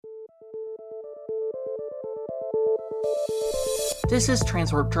This is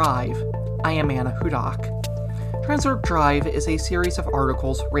Transwarp Drive. I am Anna Hudak. Transwarp Drive is a series of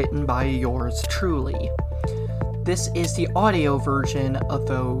articles written by yours truly. This is the audio version of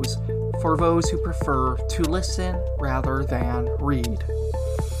those for those who prefer to listen rather than read.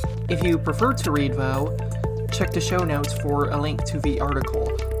 If you prefer to read, though, check the show notes for a link to the article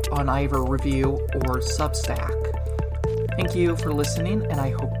on either Review or Substack. Thank you for listening, and I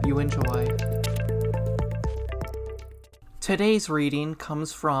hope you enjoy. Today's reading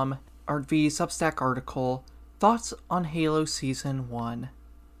comes from the Substack article, Thoughts on Halo Season 1.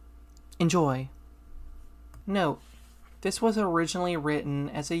 Enjoy. Note, this was originally written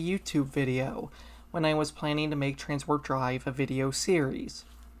as a YouTube video when I was planning to make Transwarp Drive a video series.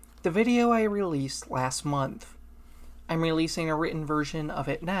 The video I released last month. I'm releasing a written version of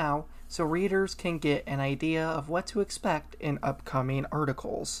it now so readers can get an idea of what to expect in upcoming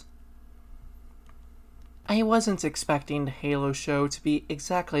articles. I wasn't expecting the Halo show to be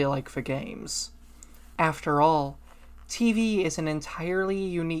exactly like the games. After all, TV is an entirely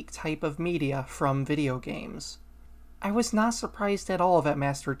unique type of media from video games. I was not surprised at all that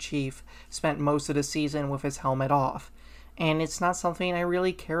Master Chief spent most of the season with his helmet off, and it's not something I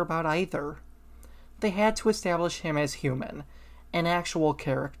really care about either. They had to establish him as human, an actual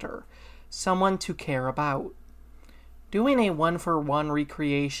character, someone to care about. Doing a one-for-one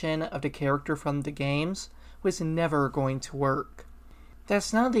recreation of the character from the games was never going to work.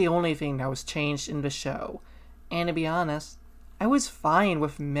 That's not the only thing that was changed in the show, and to be honest, I was fine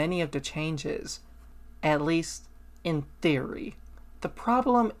with many of the changes, at least in theory. The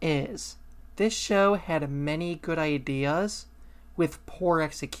problem is, this show had many good ideas with poor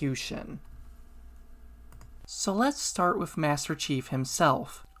execution. So let's start with Master Chief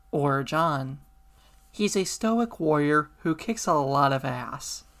himself, or John. He's a stoic warrior who kicks a lot of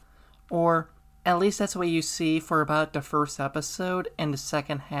ass. Or, at least that's what you see for about the first episode and the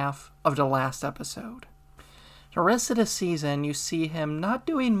second half of the last episode. The rest of the season, you see him not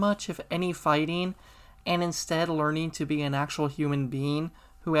doing much of any fighting, and instead learning to be an actual human being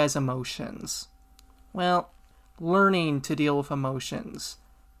who has emotions. Well, learning to deal with emotions,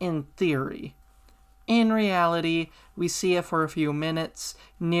 in theory. In reality, we see it for a few minutes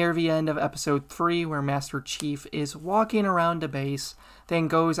near the end of episode 3 where Master Chief is walking around the base, then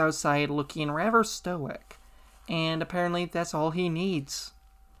goes outside looking rather stoic, and apparently that's all he needs.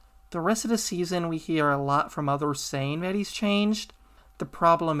 The rest of the season we hear a lot from others saying that he's changed. The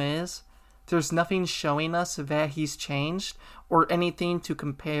problem is, there's nothing showing us that he's changed, or anything to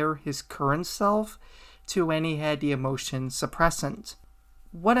compare his current self to when he had the emotion suppressant.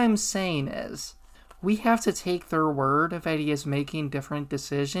 What I'm saying is, we have to take their word that he is making different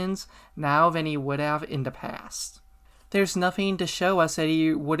decisions now than he would have in the past. There's nothing to show us that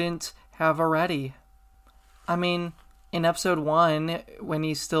he wouldn't have already. I mean, in episode 1, when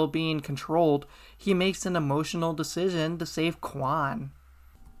he's still being controlled, he makes an emotional decision to save Quan.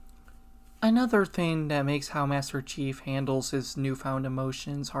 Another thing that makes how Master Chief handles his newfound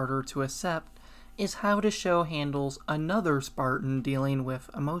emotions harder to accept is how the show handles another Spartan dealing with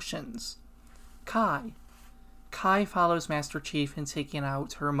emotions. Kai. Kai follows Master Chief in taking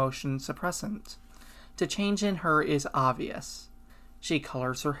out her emotion suppressant. The change in her is obvious. She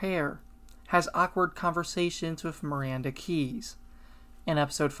colors her hair, has awkward conversations with Miranda Keyes. In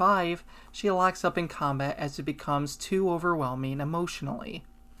episode 5, she locks up in combat as it becomes too overwhelming emotionally.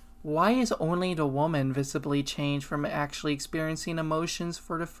 Why is only the woman visibly changed from actually experiencing emotions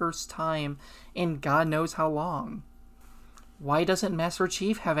for the first time in God knows how long? Why doesn't Master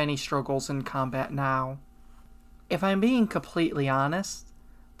Chief have any struggles in combat now? If I'm being completely honest,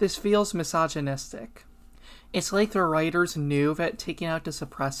 this feels misogynistic. It's like the writers knew that taking out the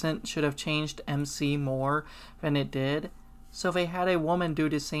suppressant should have changed MC more than it did, so they had a woman do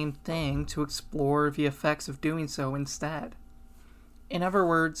the same thing to explore the effects of doing so instead. In other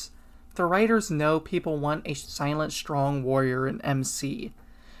words, the writers know people want a silent, strong warrior in MC,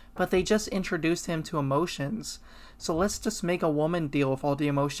 but they just introduced him to emotions, so let's just make a woman deal with all the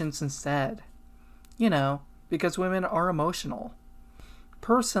emotions instead. You know, because women are emotional.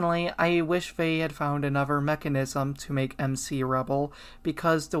 Personally, I wish they had found another mechanism to make MC rebel,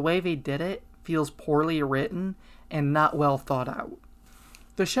 because the way they did it feels poorly written and not well thought out.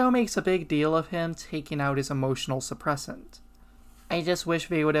 The show makes a big deal of him taking out his emotional suppressant. I just wish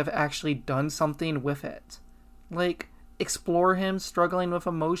they would have actually done something with it. Like, explore him struggling with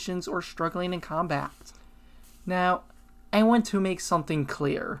emotions or struggling in combat. Now, I want to make something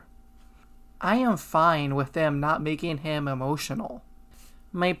clear. I am fine with them not making him emotional.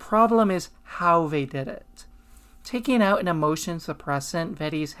 My problem is how they did it. Taking out an emotion suppressant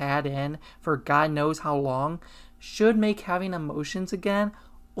that he's had in for God knows how long should make having emotions again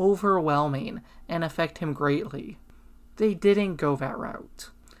overwhelming and affect him greatly. They didn't go that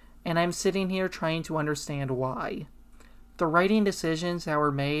route, and I'm sitting here trying to understand why. The writing decisions that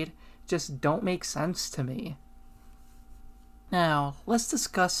were made just don't make sense to me. Now, let's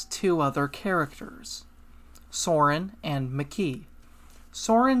discuss two other characters, Soren and Makee.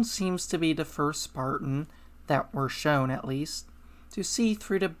 Soren seems to be the first Spartan, that we're shown at least, to see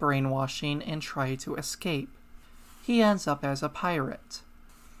through the brainwashing and try to escape. He ends up as a pirate.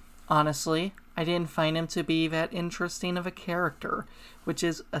 Honestly, I didn't find him to be that interesting of a character, which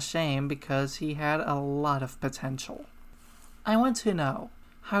is a shame because he had a lot of potential. I want to know,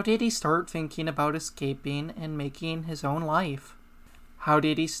 how did he start thinking about escaping and making his own life? How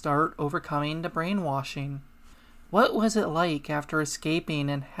did he start overcoming the brainwashing? What was it like after escaping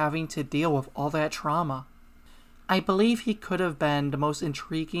and having to deal with all that trauma? I believe he could have been the most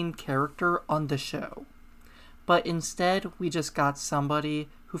intriguing character on the show. But instead, we just got somebody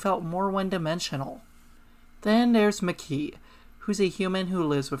who felt more one-dimensional. Then there's Makee, who's a human who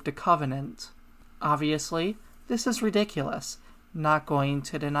lives with the Covenant. Obviously, this is ridiculous. Not going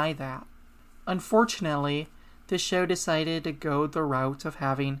to deny that. Unfortunately, the show decided to go the route of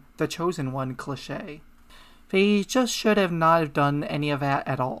having the Chosen One cliché. They just should have not done any of that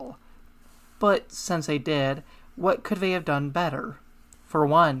at all. But since they did, what could they have done better? For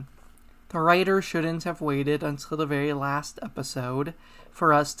one, the writer shouldn't have waited until the very last episode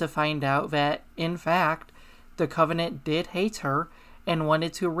for us to find out that, in fact, the Covenant did hate her and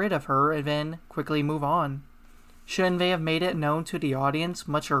wanted to rid of her and then quickly move on. Shouldn't they have made it known to the audience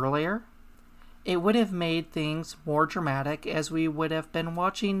much earlier? It would have made things more dramatic, as we would have been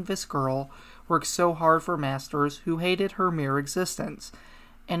watching this girl work so hard for masters who hated her mere existence,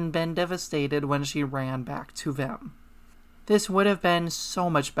 and been devastated when she ran back to them. This would have been so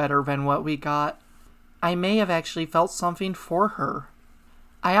much better than what we got. I may have actually felt something for her.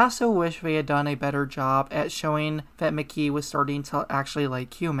 I also wish they had done a better job at showing that Makee was starting to actually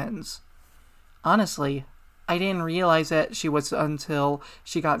like humans. Honestly, I didn't realize that she was until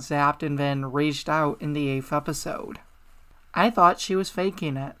she got zapped and then raged out in the 8th episode. I thought she was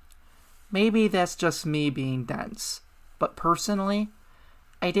faking it. Maybe that's just me being dense, but personally,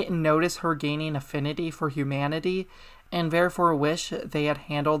 I didn't notice her gaining affinity for humanity and therefore wish they had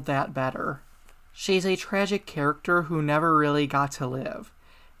handled that better. She's a tragic character who never really got to live,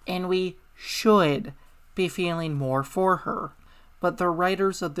 and we should be feeling more for her, but the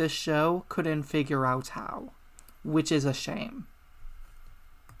writers of this show couldn't figure out how, which is a shame.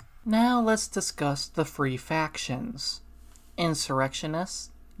 Now let's discuss the three factions: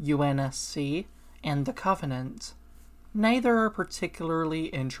 Insurrectionists, UNSC, and the Covenant. Neither are particularly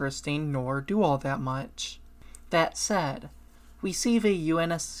interesting nor do all that much. That said, we see the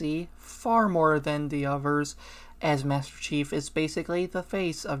UNSC far more than the others, as Master Chief is basically the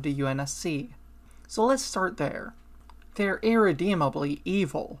face of the UNSC. So let's start there. They're irredeemably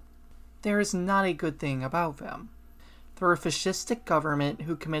evil. There is not a good thing about them. They're a fascistic government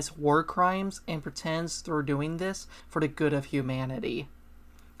who commits war crimes and pretends they're doing this for the good of humanity.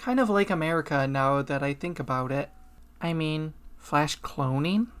 Kind of like America now that I think about it. I mean, Flash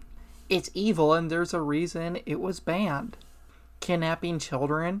cloning? It's evil and there's a reason it was banned. Kidnapping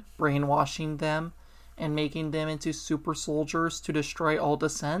children, brainwashing them, and making them into super soldiers to destroy all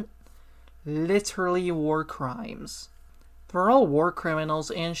dissent? Literally war crimes. They're all war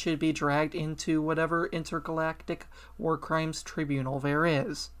criminals and should be dragged into whatever intergalactic war crimes tribunal there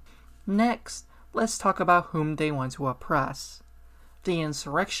is. Next, let's talk about whom they want to oppress. The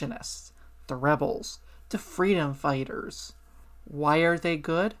insurrectionists, the rebels, the freedom fighters. Why are they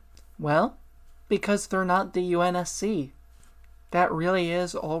good? Well, because they're not the UNSC. That really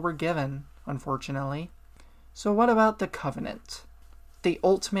is all we're given, unfortunately. So what about the Covenant? The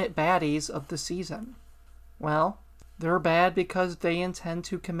ultimate baddies of the season. Well, they're bad because they intend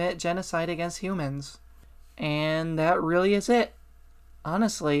to commit genocide against humans. And that really is it.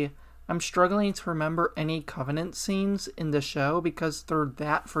 Honestly, I'm struggling to remember any Covenant scenes in the show because they're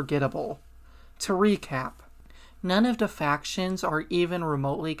that forgettable. To recap, none of the factions are even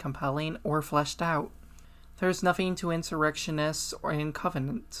remotely compelling or fleshed out. There's nothing to insurrectionists or in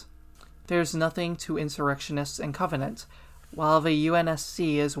Covenant. There's nothing to insurrectionists and Covenant, while the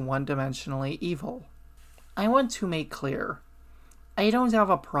UNSC is one-dimensionally evil. I want to make clear, I don't have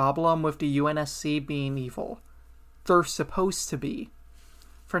a problem with the UNSC being evil. They're supposed to be.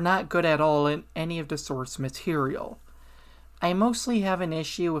 They're not good at all in any of the source material. I mostly have an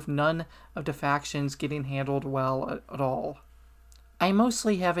issue with none of the factions getting handled well at all.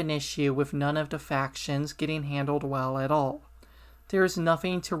 There's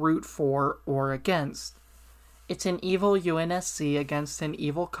nothing to root for or against. It's an evil UNSC against an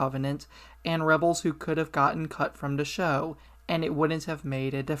evil Covenant and rebels who could have gotten cut from the show, and it wouldn't have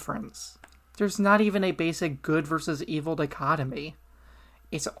made a difference. There's not even a basic good versus evil dichotomy.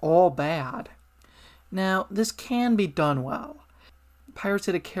 It's all bad. Now, this can be done well. Pirates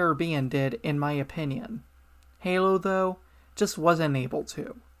of the Caribbean did, in my opinion. Halo, though, just wasn't able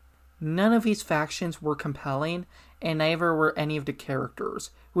to. None of these factions were compelling, and neither were any of the characters,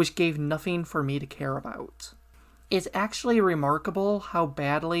 which gave nothing for me to care about. It's actually remarkable how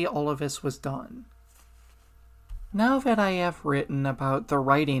badly all of this was done. Now that I have written about the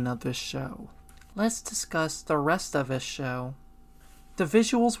writing of this show, let's discuss the rest of this show. The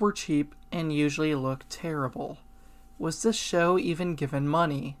visuals were cheap and usually looked terrible. Was this show even given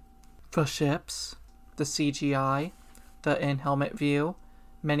money? The ships, the CGI, the in-helmet view,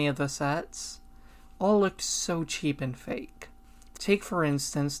 many of the sets, all looked so cheap and fake. Take for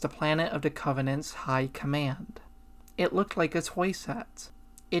instance the planet of the Covenant's High Command. It looked like a toy set.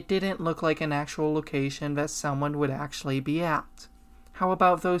 It didn't look like an actual location that someone would actually be at. How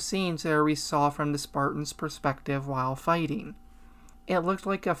about those scenes that we saw from the Spartans' perspective while fighting? It looked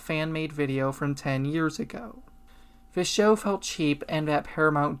like a fan-made video from 10 years ago. The show felt cheap and that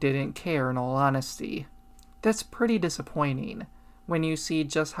Paramount didn't care, in all honesty. That's pretty disappointing when you see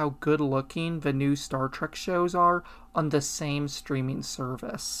just how good-looking the new Star Trek shows are on the same streaming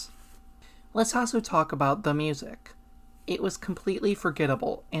service. Let's also talk about the music. It was completely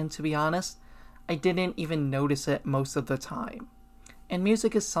forgettable, and to be honest, I didn't even notice it most of the time. And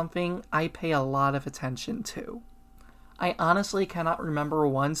music is something I pay a lot of attention to. I honestly cannot remember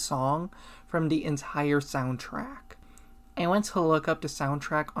one song from the entire soundtrack. I went to look up the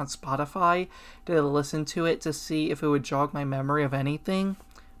soundtrack on Spotify to listen to it to see if it would jog my memory of anything,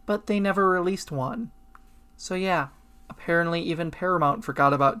 but they never released one. So yeah, apparently even Paramount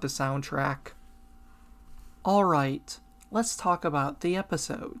forgot about the soundtrack. Alright, let's talk about the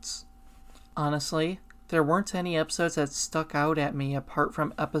episodes. Honestly, there weren't any episodes that stuck out at me apart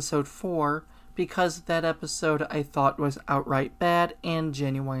from episode 4, because that episode I thought was outright bad and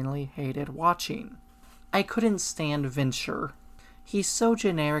genuinely hated watching. I couldn't stand Vinsher. He's so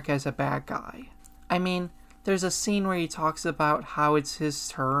generic as a bad guy. I mean, there's a scene where he talks about how it's his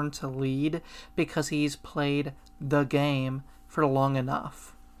turn to lead because he's played the game for long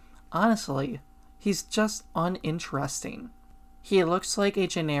enough. Honestly, he's just uninteresting. He looks like a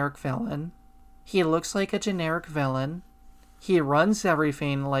generic villain. He runs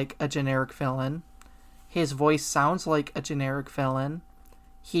everything like a generic villain. His voice sounds like a generic villain.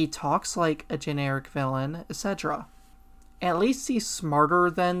 He talks like a generic villain, etc. At least he's smarter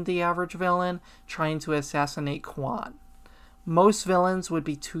than the average villain trying to assassinate Kwan. Most villains would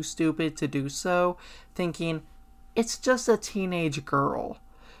be too stupid to do so, thinking, it's just a teenage girl.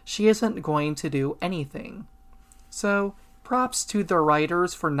 She isn't going to do anything. So, props to the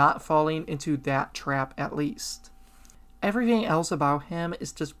writers for not falling into that trap at least. Everything else about him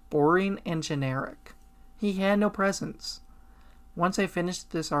is just boring and generic. He had no presence. Once I finish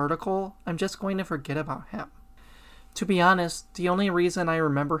this article, I'm just going to forget about him. To be honest, the only reason I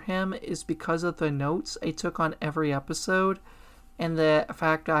remember him is because of the notes I took on every episode and the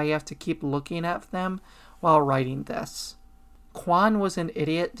fact I have to keep looking at them while writing this. Kwan was an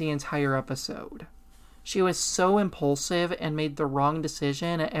idiot the entire episode. She was so impulsive and made the wrong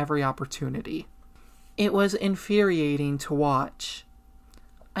decision at every opportunity. It was infuriating to watch.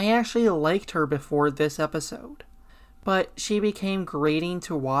 I actually liked her before this episode, but she became grating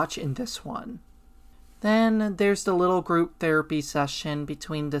to watch in this one. Then there's the little group therapy session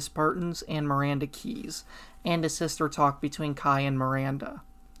between the Spartans and Miranda Keyes, and a sister talk between Kai and Miranda.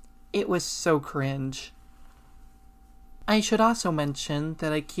 It was so cringe. I should also mention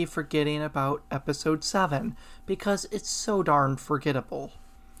that I keep forgetting about episode 7, because it's so darn forgettable.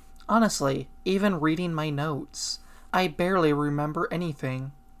 Honestly, even reading my notes, I barely remember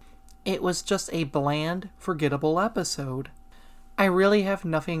anything. It was just a bland, forgettable episode. I really have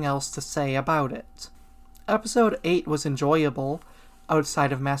nothing else to say about it. Episode 8 was enjoyable,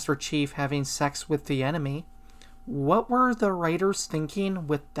 outside of Master Chief having sex with the enemy. What were the writers thinking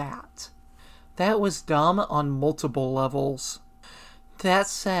with that? That was dumb on multiple levels. That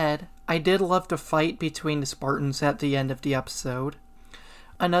said, I did love the fight between the Spartans at the end of the episode.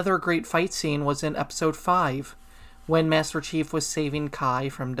 Another great fight scene was in episode 5, when Master Chief was saving Kai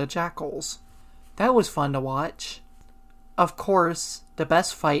from the Jackals. That was fun to watch. Of course, the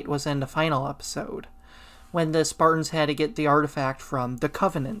best fight was in the final episode, when the Spartans had to get the artifact from the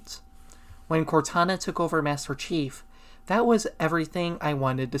Covenant. When Cortana took over Master Chief, that was everything I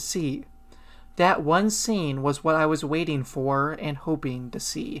wanted to see. That one scene was what I was waiting for and hoping to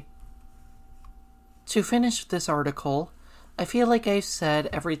see. To finish this article, I feel like I've said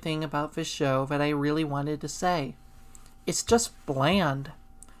everything about this show that I really wanted to say. It's just bland.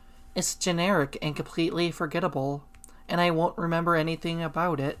 It's generic and completely forgettable, and I won't remember anything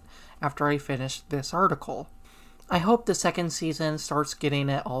about it after I finish this article. I hope the second season starts getting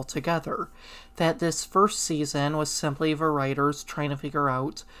it all together, that this first season was simply the writers trying to figure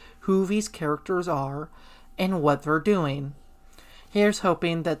out who these characters are and what they're doing. Here's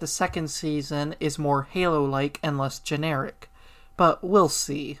hoping that the second season is more Halo-like and less generic, but we'll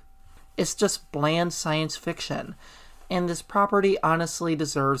see. It's just bland science fiction, and this property honestly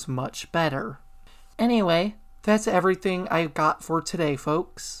deserves much better. Anyway, that's everything I've got for today,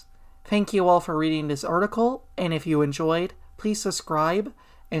 folks. Thank you all for reading this article, and if you enjoyed, please subscribe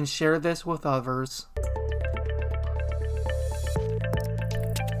and share this with others.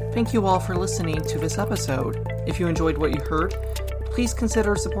 Thank you all for listening to this episode. If you enjoyed what you heard, please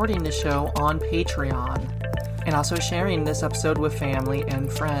consider supporting the show on Patreon, and also sharing this episode with family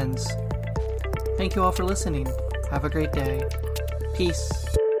and friends. Thank you all for listening. Have a great day. Peace.